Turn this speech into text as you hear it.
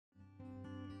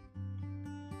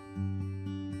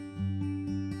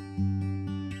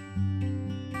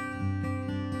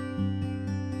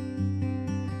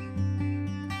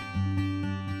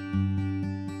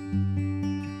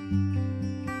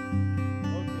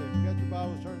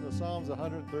Psalms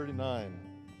 139.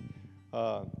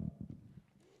 What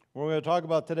we're going to talk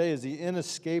about today is the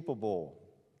inescapable.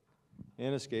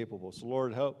 Inescapable. So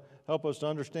Lord, help us to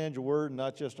understand your word, and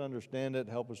not just understand it,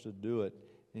 help us to do it.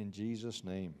 In Jesus'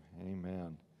 name,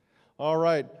 amen. All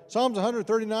right, Psalms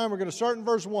 139, we're going to start in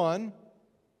verse 1.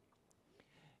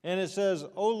 And it says,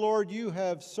 O Lord, you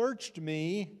have searched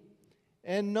me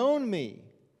and known me.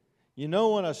 You know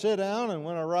when I sit down and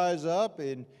when I rise up,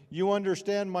 and you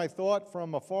understand my thought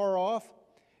from afar off,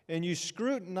 and you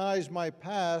scrutinize my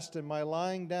past and my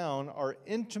lying down, are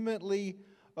intimately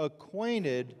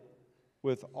acquainted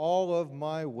with all of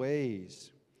my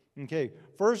ways. Okay,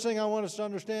 first thing I want us to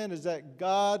understand is that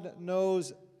God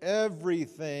knows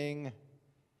everything,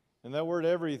 and that word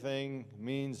everything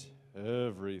means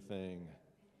everything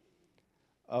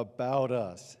about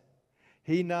us.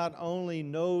 He not only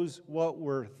knows what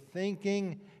we're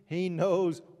thinking, He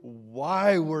knows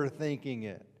why we're thinking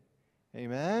it.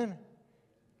 Amen?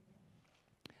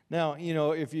 Now, you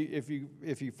know, if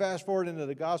you fast forward into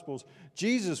the Gospels,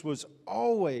 Jesus was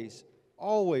always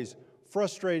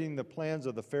frustrating the plans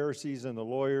of the Pharisees and the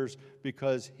lawyers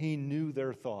because He knew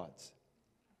their thoughts.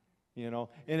 You know,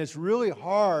 and it's really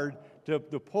hard to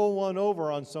pull one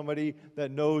over on somebody that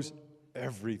knows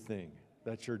everything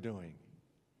that you're doing.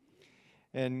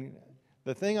 And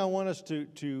the thing I want us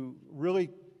to really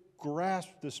grasp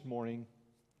this morning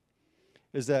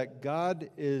is that God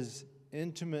is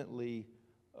intimately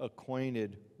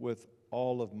acquainted with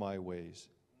all of my ways.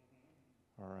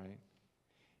 All right?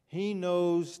 He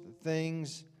knows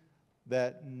things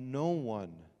that no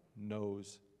one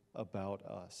knows about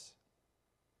us.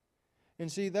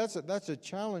 And see, that's a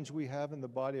challenge we have in the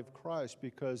body of Christ,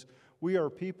 because we are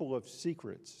people of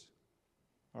secrets.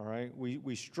 All right?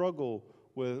 We struggle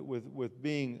with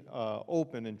being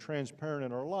open and transparent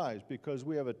in our lives, because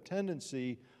we have a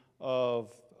tendency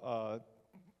of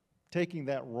taking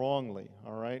that wrongly.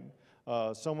 All right?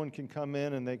 Someone can come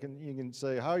in and you can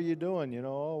say, "How are you doing?" You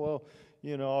know, "Oh, well,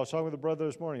 you know, I was talking with a brother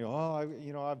this morning.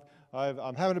 Oh,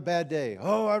 I'm having a bad day.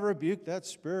 Oh, I rebuke that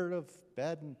spirit of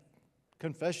bad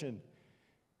confession."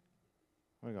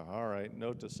 I go, all right,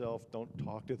 note to self, don't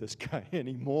talk to this guy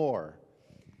anymore.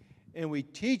 And we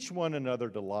teach one another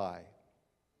to lie.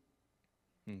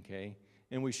 Okay?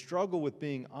 And we struggle with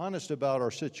being honest about our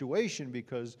situation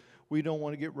because we don't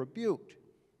want to get rebuked.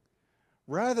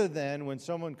 Rather than when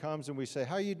someone comes and we say,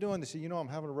 "How are you doing?" They say, "I'm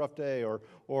having a rough day," or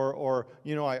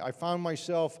I found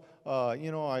myself,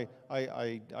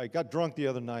 I got drunk the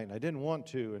other night and I didn't want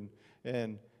to,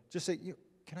 and just say,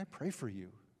 "Can I pray for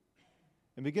you?"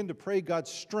 And begin to pray God's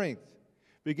strength.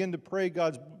 Begin to pray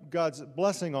God's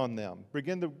blessing on them.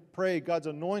 Begin to pray God's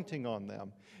anointing on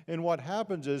them. And what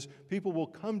happens is people will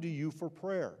come to you for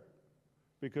prayer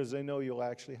because they know you'll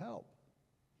actually help.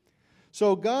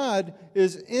 So God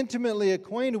is intimately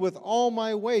acquainted with all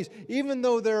my ways. Even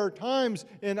though there are times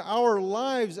in our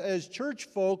lives as church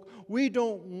folk, we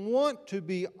don't want to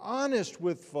be honest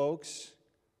with folks,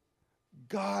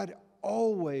 God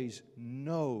always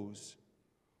knows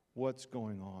what's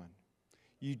going on.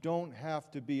 You don't have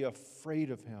to be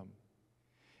afraid of Him.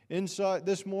 Inside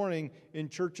this morning in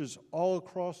churches all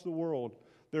across the world,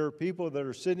 there are people that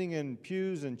are sitting in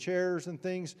pews and chairs and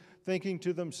things thinking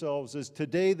to themselves, is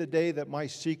today the day that my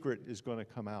secret is going to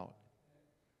come out?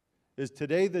 Is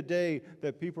today the day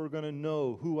that people are going to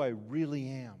know who I really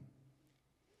am?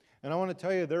 And I want to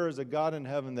tell you, there is a God in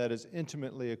heaven that is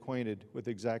intimately acquainted with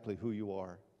exactly who you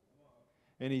are.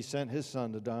 And He sent His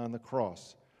Son to die on the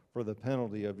cross for the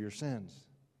penalty of your sins.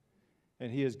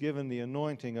 And He has given the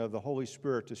anointing of the Holy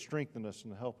Spirit to strengthen us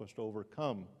and help us to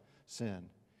overcome sin.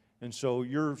 And so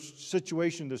your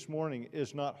situation this morning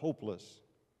is not hopeless.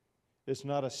 It's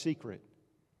not a secret.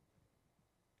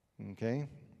 Okay?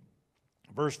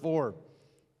 Verse 4.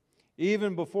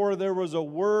 Even before there was a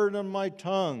word on my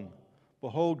tongue,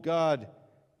 behold, God,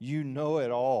 you know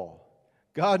it all.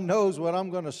 God knows what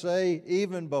I'm going to say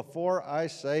even before I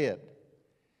say it.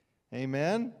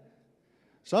 Amen?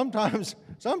 Sometimes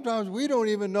we don't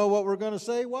even know what we're going to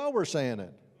say while we're saying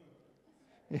it.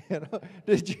 You know,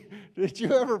 did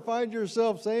you ever find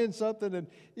yourself saying something, and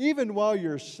even while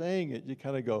you're saying it, you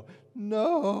kind of go,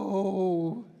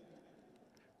 "No."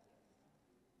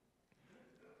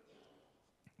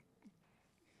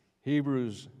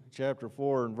 Hebrews chapter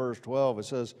 4 and verse 12, it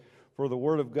says, "For the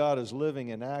word of God is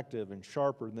living and active and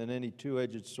sharper than any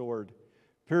two-edged sword,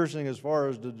 piercing as far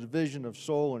as the division of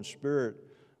soul and spirit,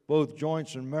 both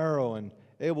joints and marrow, and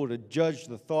able to judge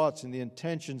the thoughts and the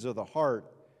intentions of the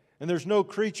heart. And there's no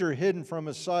creature hidden from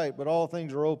His sight, but all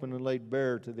things are open and laid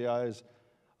bare to the eyes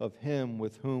of Him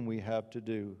with whom we have to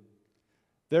do.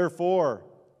 Therefore,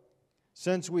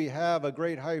 Since we have a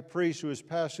great high priest who has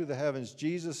passed through the heavens,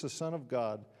 Jesus, the Son of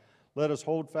God, let us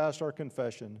hold fast our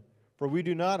confession. For we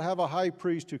do not have a high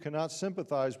priest who cannot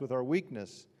sympathize with our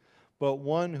weakness, but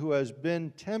one who has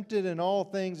been tempted in all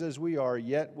things as we are,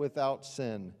 yet without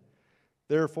sin.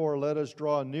 Therefore, let us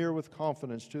draw near with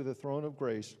confidence to the throne of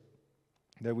grace,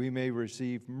 that we may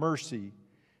receive mercy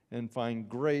and find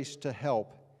grace to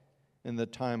help in the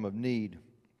time of need.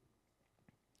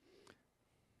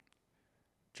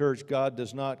 Church, God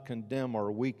does not condemn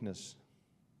our weakness,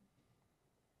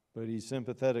 but He's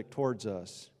sympathetic towards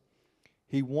us.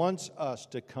 He wants us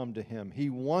to come to Him. He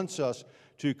wants us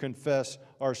to confess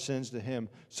our sins to Him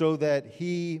so that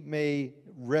He may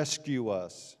rescue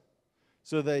us,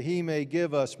 so that He may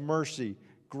give us mercy,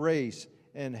 grace,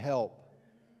 and help.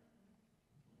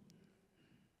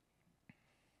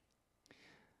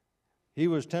 He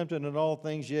was tempted in all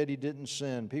things, yet He didn't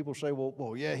sin. People say,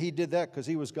 well, yeah, He did that because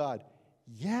He was God.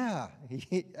 Yeah,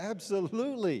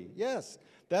 absolutely, yes.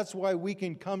 That's why we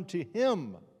can come to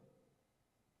Him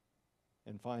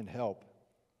and find help.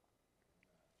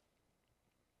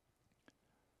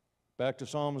 Back to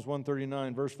Psalms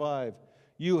 139, verse 5.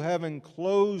 You have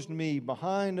enclosed me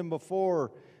behind and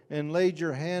before and laid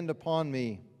your hand upon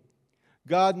me.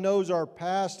 God knows our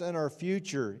past and our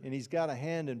future, and He's got a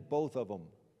hand in both of them.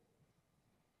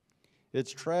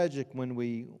 It's tragic when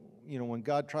when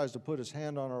God tries to put His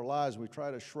hand on our lives, we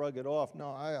try to shrug it off.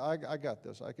 No, I got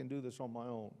this. I can do this on my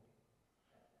own.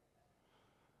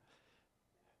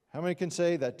 How many can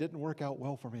say that didn't work out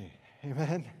well for me?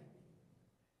 Amen?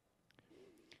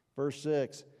 Verse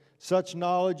 6, such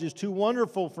knowledge is too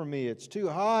wonderful for me. It's too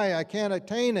high. I can't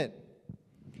attain it.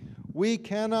 We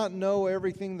cannot know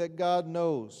everything that God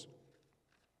knows.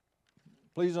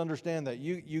 Please understand that.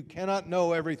 You cannot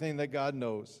know everything that God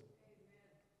knows.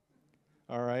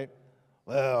 All right?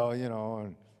 Well,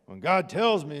 when God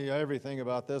tells me everything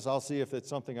about this, I'll see if it's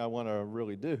something I want to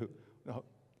really do. No.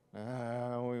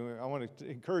 I want to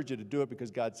encourage you to do it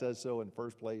because God says so in the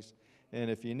first place. And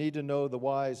if you need to know the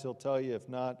whys, He'll tell you. If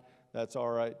not, that's all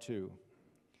right too.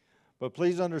 But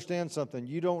please understand something.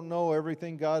 You don't know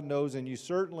everything God knows, and you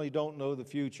certainly don't know the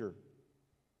future,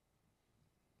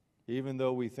 even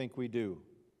though we think we do.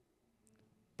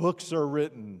 Books are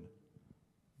written.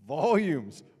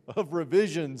 Volumes of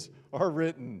revisions are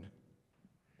written.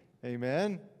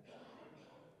 Amen?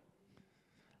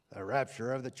 The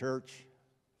rapture of the church,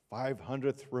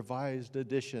 500th revised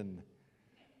edition.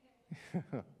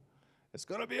 It's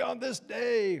going to be on this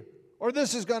day, or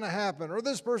this is going to happen, or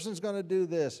this person's going to do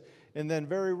this. And then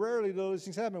very rarely those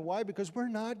things happen. Why? Because we're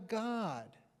not God.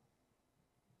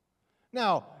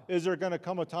 Now, is there going to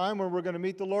come a time when we're going to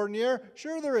meet the Lord in the air?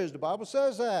 Sure there is. The Bible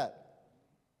says that.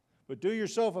 But do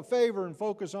yourself a favor and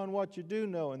focus on what you do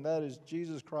know, and that is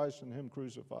Jesus Christ and Him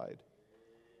crucified.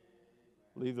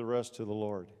 Leave the rest to the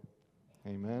Lord.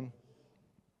 Amen.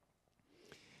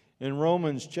 In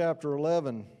Romans chapter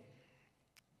 11,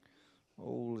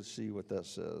 let's see what that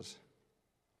says.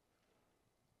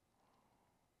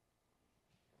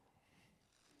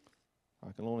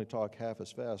 I can only talk half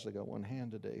as fast. I got one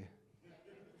hand today.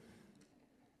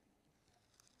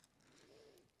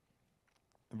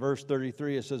 In verse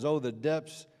 33, it says, "Oh, the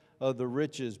depths of the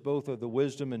riches, both of the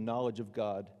wisdom and knowledge of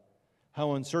God.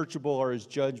 How unsearchable are His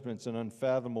judgments and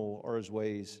unfathomable are His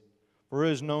ways. For who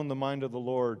has known the mind of the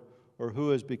Lord, or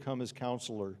who has become His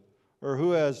counselor? Or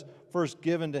who has first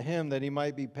given to Him that He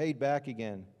might be paid back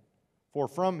again? For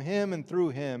from Him and through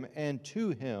Him and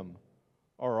to Him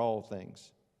are all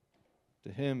things.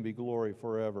 To Him be glory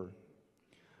forever."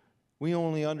 We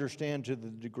only understand to the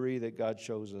degree that God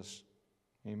shows us.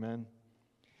 Amen.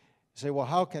 You say, well,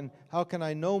 how can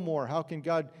I know more? How can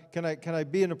God, can I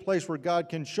be in a place where God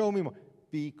can show me more?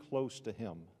 Be close to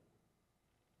Him.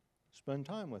 Spend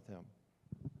time with Him.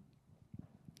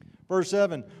 Verse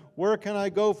 7, "Where can I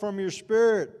go from your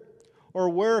spirit? Or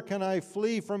where can I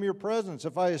flee from your presence?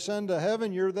 If I ascend to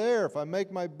heaven, you're there. If I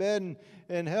make my bed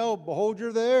in hell, behold,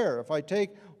 you're there. If I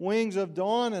take wings of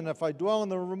dawn, and if I dwell in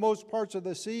the remote parts of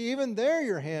the sea, even there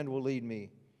your hand will lead me,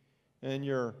 and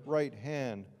your right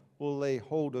hand will lay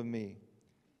hold of me."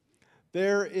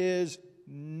 There is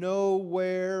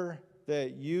nowhere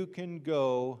that you can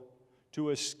go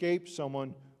to escape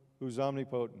someone who's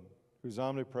omnipotent, who's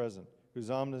omnipresent,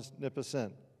 who's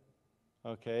omnipotent.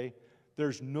 Okay?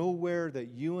 There's nowhere that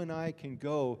you and I can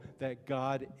go that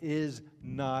God is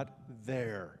not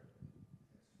there.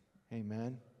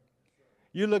 Amen?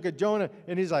 You look at Jonah,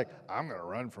 and he's like, I'm going to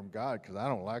run from God because I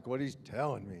don't like what He's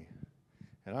telling me.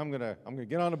 And I'm gonna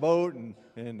get on a boat, and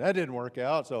that didn't work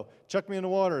out, so chuck me in the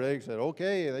water. They said,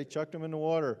 okay. They chucked him in the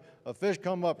water. A fish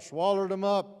come up, swallowed him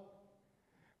up.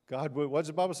 What does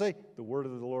the Bible say? The word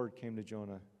of the Lord came to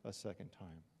Jonah a second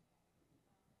time.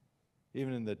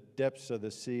 Even in the depths of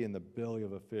the sea, in the belly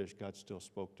of a fish, God still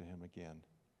spoke to him again.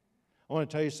 I want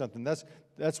to tell you something.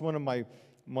 That's one of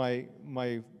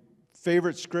my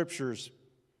favorite scriptures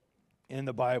in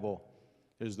the Bible,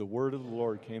 is the word of the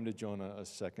Lord came to Jonah a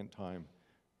second time.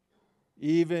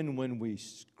 Even when we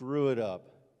screw it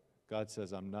up, God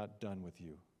says, I'm not done with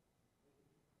you.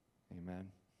 Amen.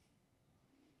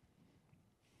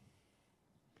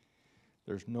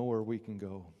 There's nowhere we can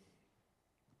go.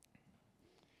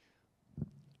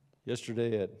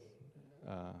 Yesterday at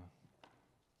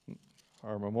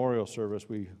our memorial service,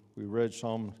 we read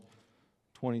Psalm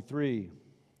 23.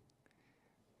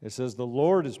 It says, the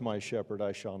Lord is my shepherd,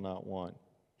 I shall not want.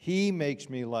 He makes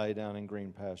me lie down in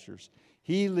green pastures.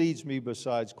 He leads me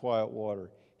beside quiet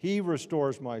water. He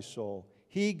restores my soul.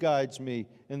 He guides me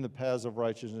in the paths of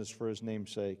righteousness for his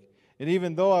name's sake. And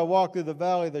even though I walk through the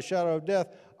valley of the shadow of death,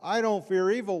 I don't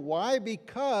fear evil. Why?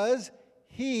 Because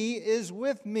he is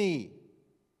with me.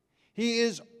 He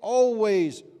is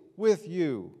always with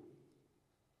you.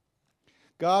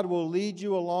 God will lead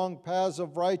you along paths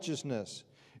of righteousness.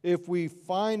 If we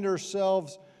find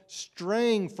ourselves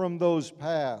straying from those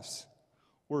paths,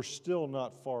 we're still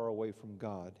not far away from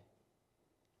God,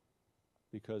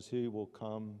 because he will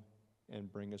come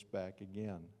and bring us back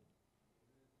again.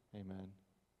 Amen.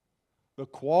 The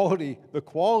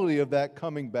quality of that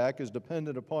coming back is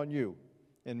dependent upon you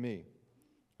and me.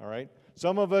 All right?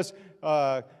 Some of us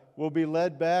will be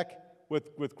led back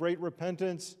with great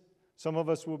repentance. Some of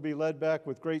us will be led back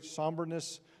with great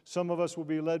somberness. Some of us will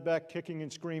be led back kicking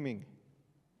and screaming.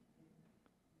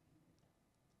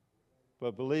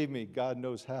 But believe me, God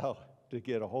knows how to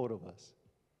get a hold of us.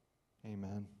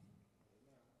 Amen.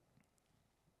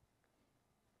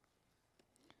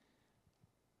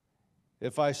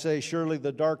 If I say, surely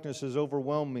the darkness has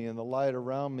overwhelmed me and the light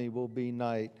around me will be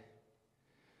night.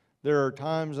 There are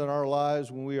times in our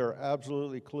lives when we are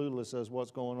absolutely clueless as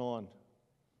what's going on.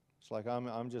 It's like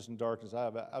I'm just in darkness. I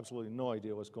have absolutely no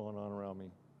idea what's going on around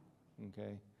me.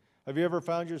 Okay? Have you ever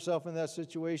found yourself in that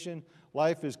situation?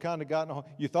 Life has kind of gotten,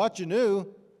 you thought you knew,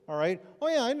 all right? Oh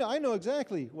yeah, I know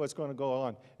exactly what's going to go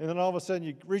on. And then all of a sudden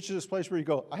you reach this place where you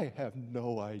go, I have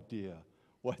no idea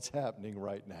what's happening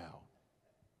right now.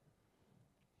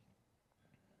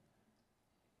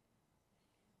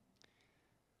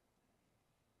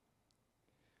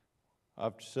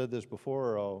 I've said this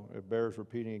before, it bears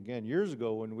repeating again. Years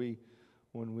ago when we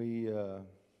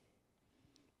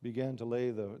began to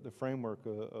lay the framework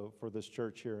for this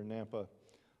church here in Nampa,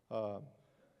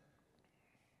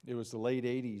 it was the late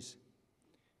 80s,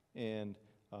 and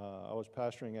I was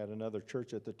pastoring at another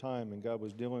church at the time, and God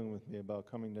was dealing with me about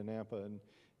coming to Nampa,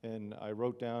 and I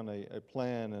wrote down a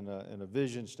plan and a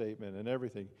vision statement and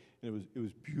everything, and it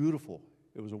was beautiful.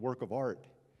 It was a work of art.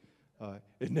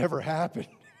 It never happened.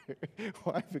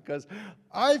 Why? Because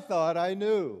I thought I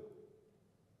knew.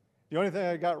 The only thing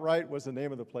I got right was the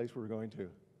name of the place we were going to.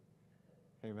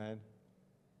 Amen.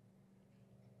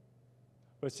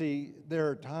 But see, there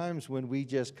are times when we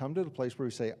just come to the place where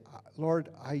we say, Lord,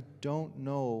 I don't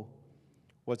know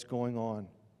what's going on.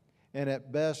 And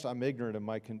at best, I'm ignorant of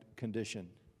my condition.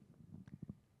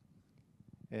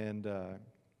 And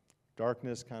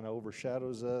darkness kind of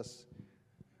overshadows us.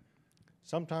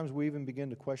 Sometimes we even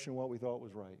begin to question what we thought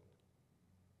was right.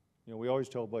 You know, we always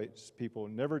tell people,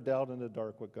 never doubt in the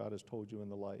dark what God has told you in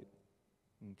the light.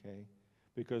 Okay?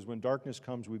 Because when darkness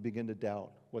comes, we begin to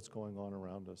doubt what's going on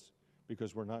around us,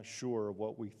 because we're not sure of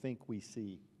what we think we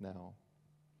see now.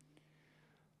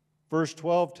 Verse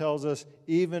 12 tells us,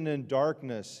 even in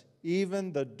darkness,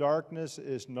 even the darkness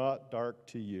is not dark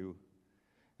to you,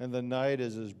 and the night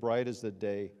is as bright as the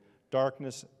day.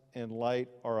 Darkness and light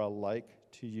are alike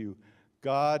to you.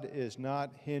 God is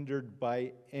not hindered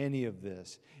by any of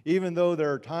this. Even though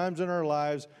there are times in our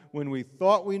lives when we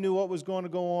thought we knew what was going to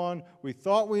go on, we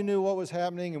thought we knew what was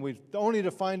happening, and we only to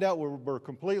find out we're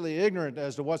completely ignorant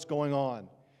as to what's going on.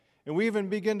 And we even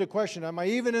begin to question, am I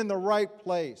even in the right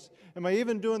place? Am I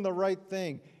even doing the right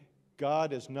thing?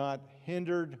 God is not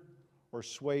hindered or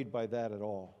swayed by that at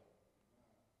all.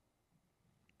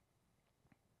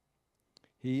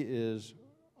 He is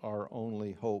our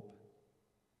only hope.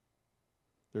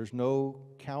 There's no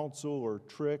counsel or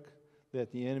trick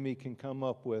that the enemy can come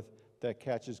up with that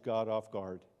catches God off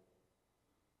guard.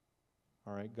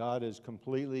 All right, God is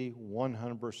completely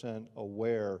 100%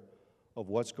 aware of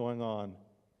what's going on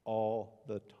all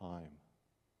the time.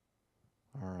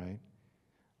 All right.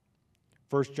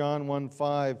 1 John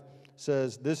 1:5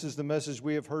 says, this is the message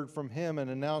we have heard from him and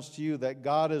announced to you, that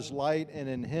God is light and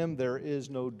in him there is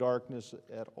no darkness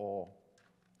at all.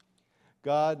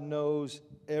 God knows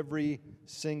every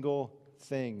single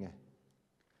thing.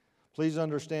 Please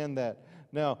understand that.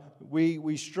 Now,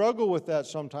 we struggle with that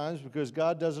sometimes because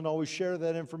God doesn't always share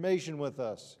that information with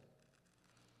us.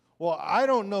 Well, I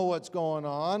don't know what's going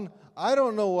on. I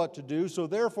don't know what to do, so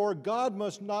therefore God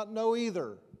must not know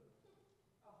either.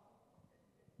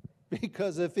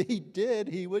 Because if He did,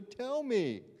 He would tell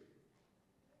me.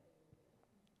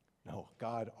 No,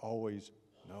 God always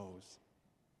knows.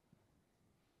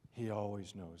 He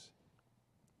always knows.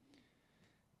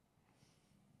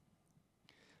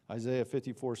 Isaiah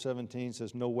 54:17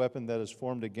 says, "No weapon that is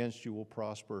formed against you will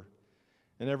prosper,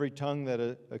 and every tongue that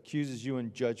accuses you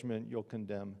in judgment you'll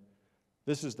condemn.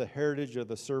 This is the heritage of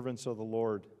the servants of the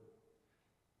Lord,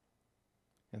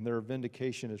 and their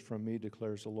vindication is from me,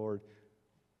 declares the Lord."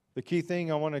 The key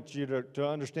thing I wanted you to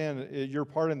understand, your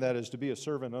part in that is to be a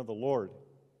servant of the Lord.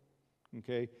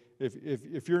 Okay?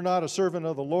 If you're not a servant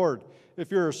of the Lord,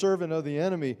 if you're a servant of the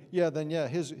enemy,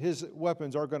 his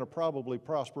weapons are going to probably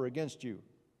prosper against you.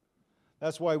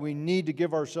 That's why we need to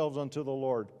give ourselves unto the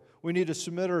Lord. We need to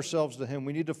submit ourselves to Him.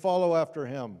 We need to follow after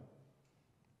Him.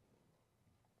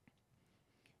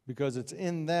 Because it's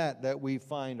in that we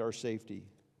find our safety.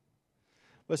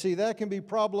 But see, that can be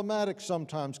problematic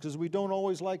sometimes because we don't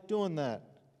always like doing that.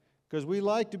 Because we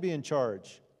like to be in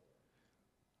charge.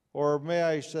 Or may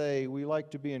I say, we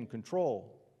like to be in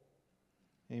control.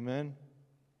 Amen?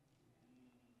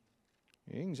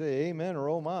 You can say amen or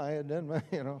oh my, it doesn't matter,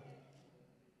 you know.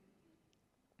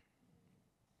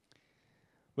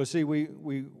 But see,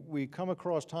 we come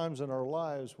across times in our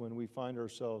lives when we find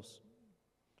ourselves,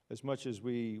 as much as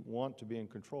we want to be in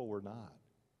control, we're not.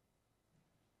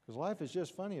 Because life is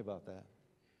just funny about that.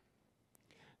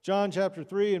 John chapter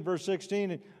 3 and verse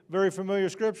 16, a very familiar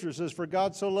scripture, says, "For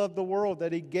God so loved the world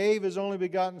that He gave His only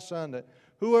begotten Son, that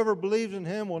whoever believes in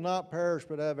Him will not perish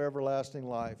but have everlasting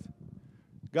life."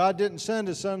 God didn't send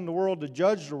His Son in the world to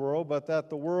judge the world, but that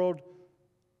the world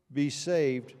be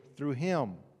saved through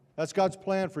Him. That's God's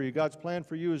plan for you. God's plan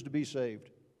for you is to be saved.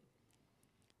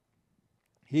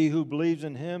 He who believes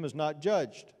in Him is not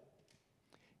judged.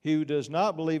 He who does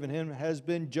not believe in Him has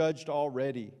been judged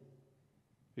already,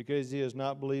 because he has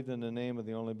not believed in the name of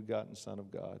the only begotten Son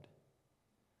of God.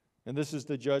 And this is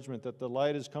the judgment, that the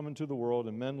light is come into the world,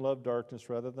 and men love darkness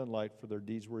rather than light, for their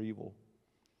deeds were evil.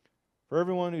 For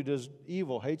everyone who does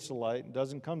evil hates the light and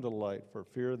doesn't come to the light, for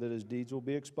fear that his deeds will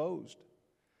be exposed.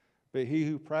 But he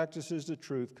who practices the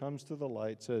truth comes to the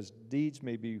light, so his deeds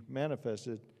may be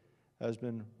manifested, has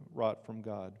been wrought from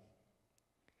God.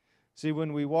 See,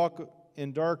 when we walk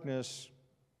in darkness,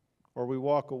 or we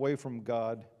walk away from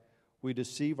God, we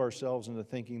deceive ourselves into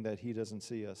thinking that He doesn't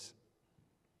see us.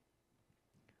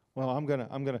 Well, I'm gonna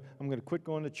quit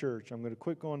going to church. I'm gonna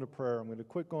quit going to prayer. I'm gonna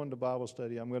quit going to Bible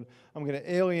study. I'm gonna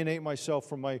alienate myself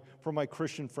from my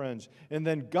Christian friends, and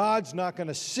then God's not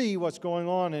gonna see what's going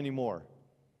on anymore.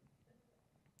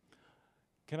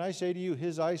 Can I say to you,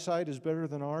 His eyesight is better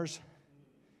than ours?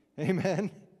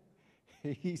 Amen.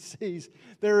 He sees.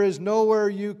 There is nowhere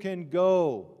you can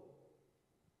go.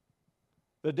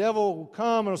 The devil will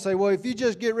come and will say, well, if you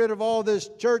just get rid of all this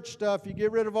church stuff, you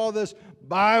get rid of all this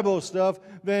Bible stuff,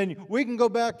 then we can go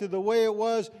back to the way it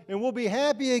was and we'll be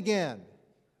happy again.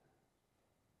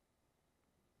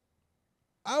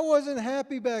 I wasn't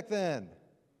happy back then.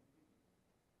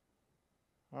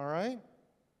 All right?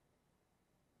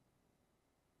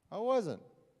 I wasn't.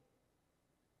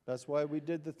 That's why we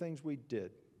did the things we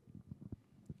did.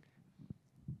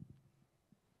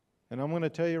 And I'm going to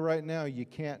tell you right now, you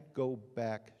can't go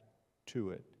back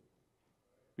to it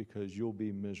because you'll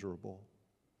be miserable.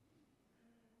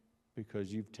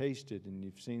 Because you've tasted and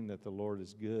you've seen that the Lord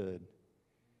is good.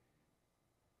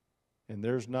 And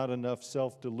there's not enough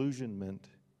self-delusionment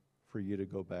for you to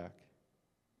go back.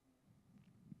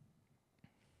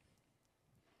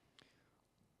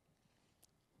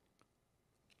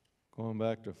 Going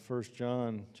back to 1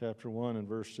 John chapter 1 and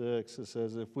verse 6, it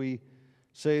says, if we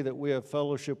say that we have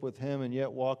fellowship with Him and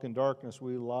yet walk in darkness,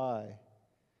 we lie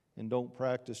and don't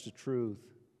practice the truth.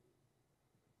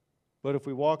 But if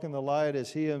we walk in the light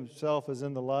as He Himself is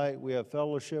in the light, we have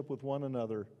fellowship with one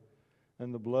another,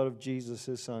 and the blood of Jesus,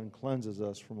 His Son, cleanses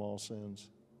us from all sins.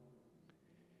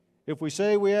 If we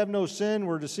say we have no sin,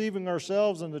 we're deceiving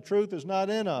ourselves and the truth is not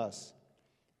in us.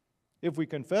 If we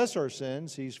confess our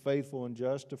sins, He's faithful and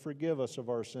just to forgive us of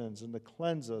our sins and to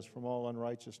cleanse us from all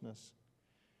unrighteousness.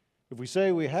 If we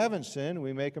say we haven't sinned,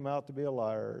 we make Him out to be a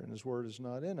liar, and His word is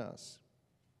not in us.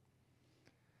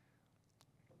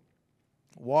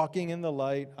 Walking in the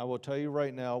light, I will tell you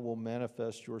right now, will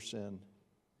manifest your sin.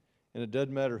 And it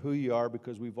doesn't matter who you are,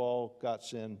 because we've all got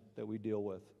sin that we deal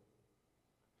with.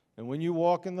 And when you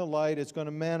walk in the light, it's going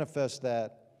to manifest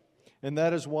that. And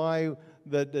that is why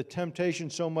the temptation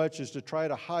so much is to try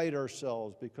to hide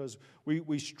ourselves, because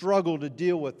we struggle to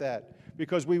deal with that.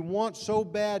 Because we want so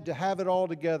bad to have it all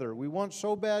together. We want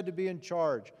so bad to be in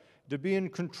charge, to be in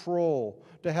control,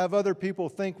 to have other people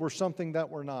think we're something that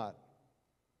we're not.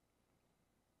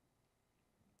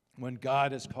 When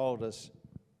God has called us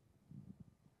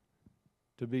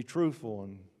to be truthful,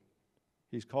 and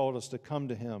He's called us to come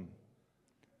to Him.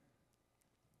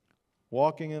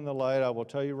 Walking in the light, I will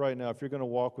tell you right now, if you're going to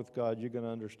walk with God, you're going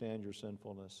to understand your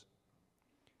sinfulness.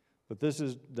 But this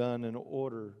is done in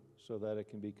order so that it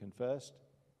can be confessed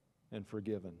and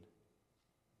forgiven.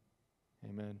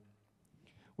 Amen.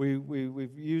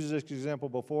 We've used this example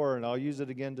before, and I'll use it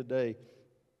again today.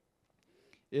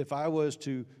 If I was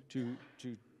to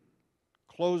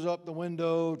close up the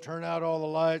window, turn out all the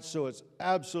lights so it's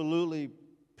absolutely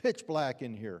pitch black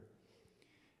in here,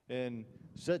 and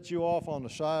set you off on the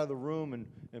side of the room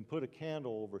and put a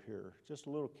candle over here, just a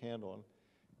little candle,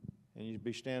 and you'd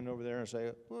be standing over there and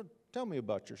say, well, tell me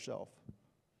about yourself.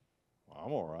 Well,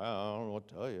 I'm all right. I don't know what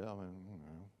to tell you. I mean,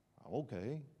 I'm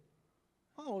okay.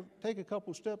 I'll take a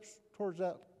couple steps towards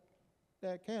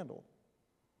that candle.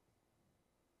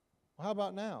 Well, how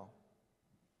about now?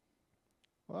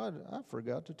 Well, I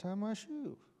forgot to tie my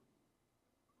shoe.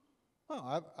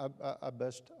 Well, I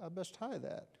best tie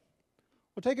that.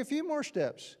 Well, take a few more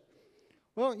steps.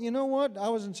 Well, you know what? I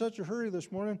was in such a hurry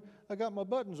this morning, I got my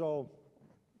buttons all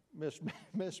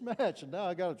mismatched, and now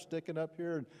I got them sticking up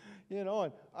here,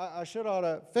 and I should ought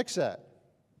to fix that.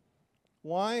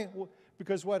 Why?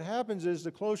 Because what happens is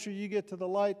the closer you get to the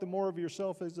light, the more of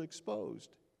yourself is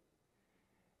exposed.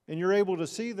 And you're able to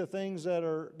see the things that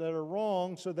are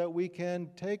wrong so that we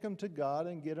can take them to God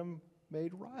and get them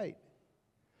made right.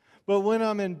 But when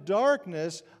I'm in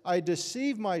darkness, I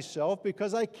deceive myself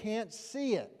because I can't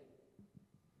see it.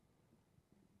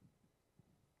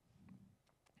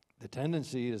 The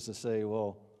tendency is to say,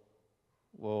 well,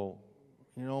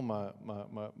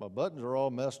 my buttons are all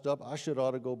messed up. I should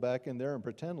ought to go back in there and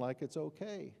pretend like it's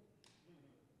okay.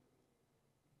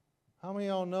 How many of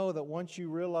y'all know that once you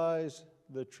realize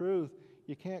the truth,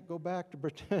 you can't go back to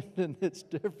pretending it's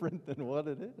different than what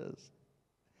it is?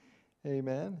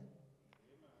 Amen.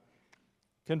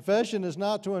 Confession is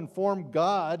not to inform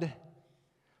God,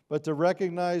 but to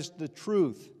recognize the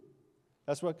truth.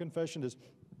 That's what confession is.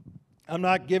 I'm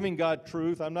not giving God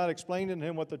truth. I'm not explaining to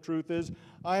Him what the truth is.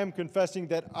 I am confessing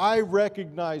that I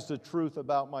recognize the truth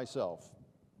about myself.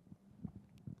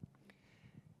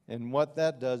 And what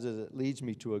that does is it leads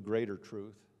me to a greater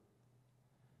truth.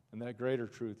 And that greater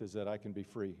truth is that I can be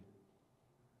free.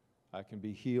 I can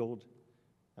be healed,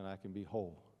 and I can be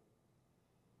whole.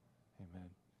 Amen.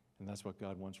 And that's what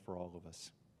God wants for all of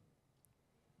us.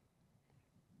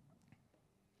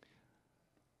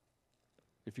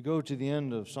 If you go to the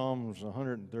end of Psalms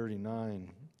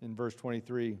 139, in verse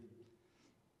 23,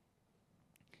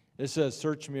 it says,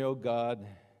 "Search me, O God,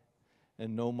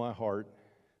 and know my heart.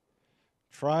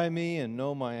 Try me and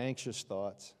know my anxious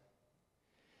thoughts,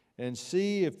 and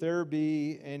see if there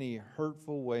be any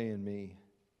hurtful way in me,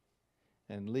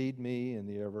 and lead me in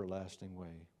the everlasting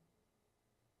way."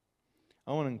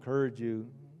 I want to encourage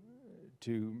you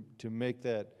to make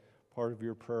that part of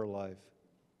your prayer life.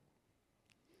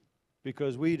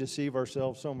 Because we deceive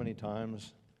ourselves so many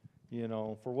times,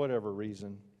 for whatever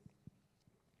reason.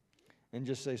 And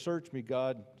just say, "Search me,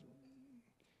 God.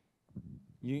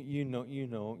 You know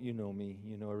me.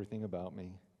 You know everything about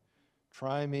me.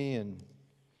 Try me and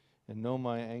know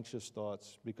my anxious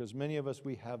thoughts." Because many of us,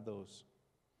 we have those.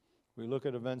 We look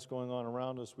at events going on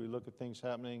around us. We look at things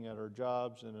happening at our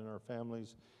jobs and in our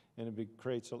families, and it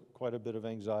creates quite a bit of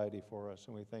anxiety for us.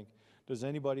 And we think, does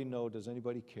anybody know? Does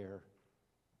anybody care?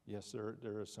 Yes,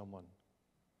 there is someone,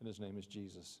 and His name is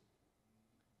Jesus.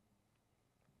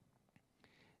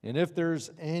 And if there's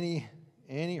any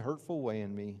hurtful way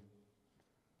in me,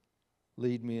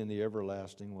 lead me in the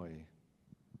everlasting way.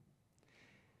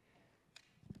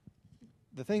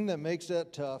 The thing that makes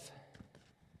that tough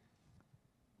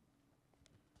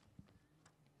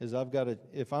is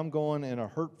if I'm going in a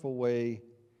hurtful way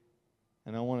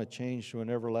and I want to change to an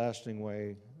everlasting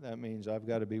way, that means I've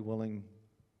got to be willing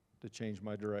to change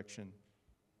my direction.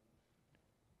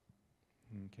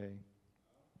 Okay?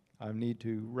 I need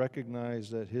to recognize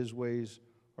that His ways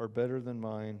are better than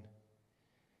mine,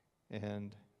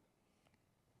 and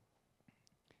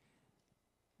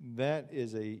that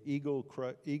is a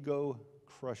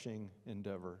ego-crushing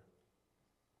endeavor.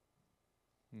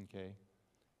 Okay?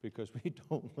 Because we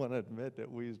don't want to admit that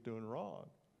we're doing wrong.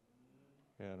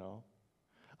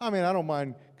 I mean, I don't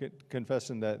mind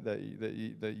confessing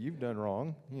that you've done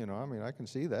wrong. You know, I mean, I can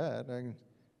see that.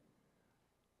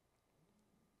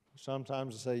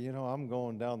 Sometimes I say, you know, I'm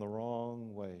going down the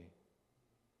wrong way.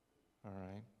 All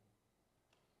right.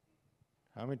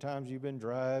 How many times you've been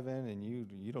driving and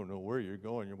you don't know where you're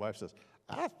going? Your wife says,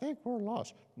 I think we're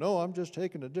lost. No, I'm just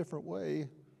taking a different way.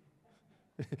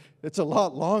 It's a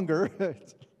lot longer.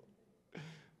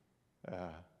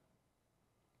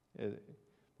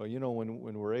 But you know,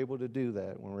 when we're able to do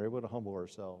that, when we're able to humble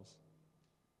ourselves,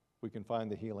 we can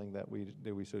find the healing that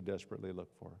we so desperately look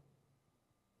for.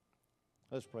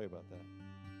 Let's pray about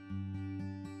that.